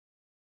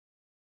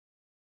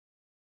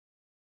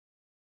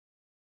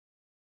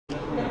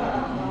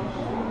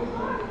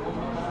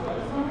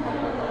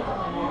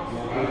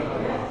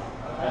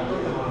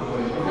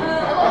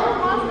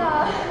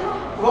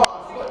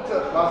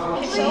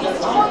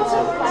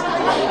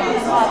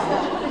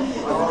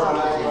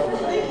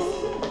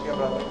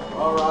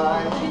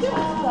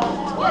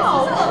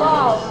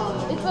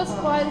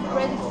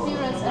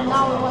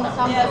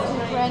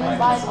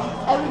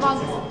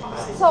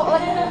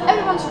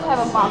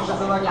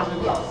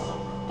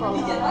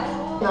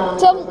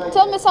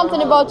Tell me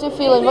something about your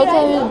feeling. What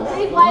have you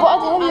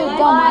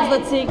done? Mazda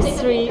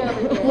CX-3.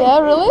 Yeah,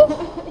 really?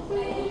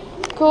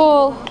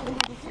 Cool.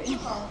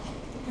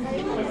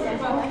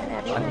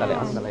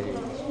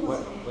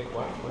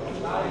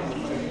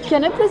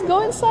 Can I please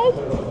go inside?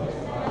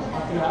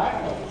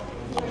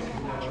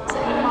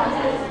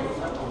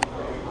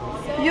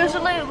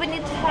 Usually we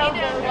need to have the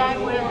guy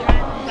with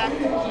back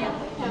here.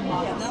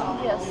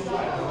 Yes.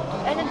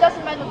 And it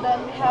doesn't matter that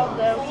we have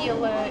the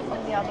wheel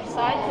on the other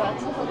side, but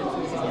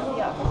still,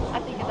 yeah, I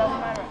think it doesn't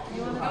matter.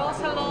 You want to go?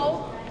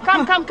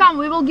 Hello? Come.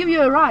 We will give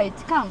you a ride.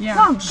 Come. Yes.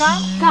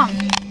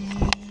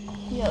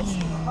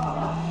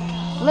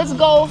 Let's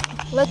go.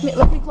 Let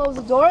me close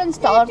the door and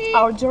start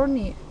our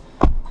journey.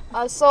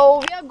 So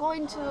we are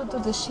going to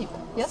the ship.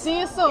 Yes. See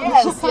you soon.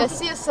 Yes.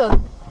 See you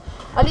soon.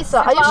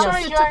 Alisa, are you sure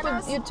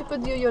you took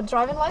with you your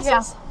driving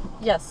license?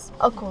 Yes.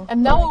 Oh, cool.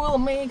 And now we will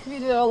make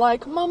video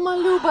like Mama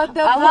Luba,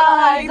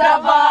 давай,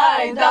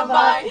 давай,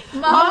 давай.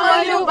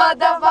 Mama Luba,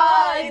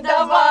 давай,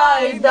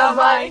 давай,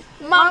 давай.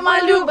 Mama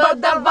Luba,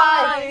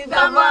 давай,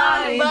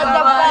 давай,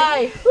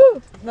 давай.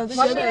 Надо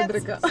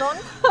щедрика.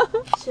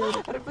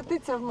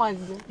 Репетиція в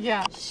Мазді.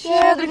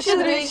 Щедрик,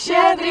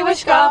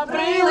 щедрівочка,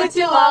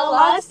 прилетіла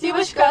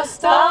ластівочка,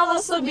 стала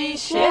собі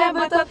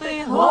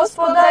щебетати,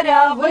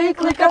 господаря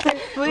викликати.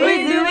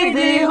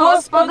 Вийди,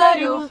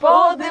 господарю,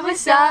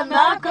 подивися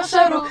на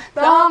кошару,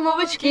 там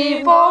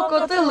овечки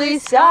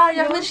покотилися,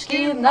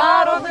 ягнички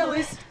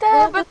народились,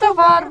 тебе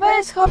товар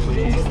весь хоп.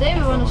 Today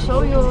we want to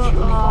show you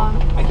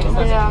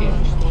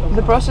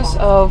The process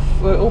of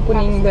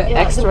opening the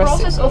extra the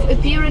process of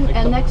appearing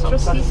an extra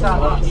season.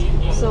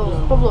 So,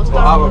 Pablo, For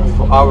start.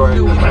 our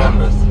team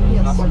members.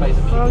 Yes,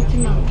 for our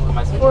team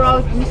members. For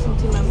our missing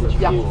team members.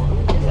 Yeah.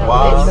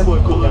 1, 2,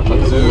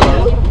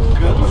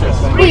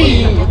 3.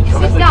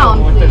 Sit down,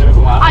 please.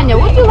 Anya,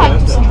 would you like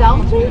to sit down,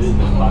 please?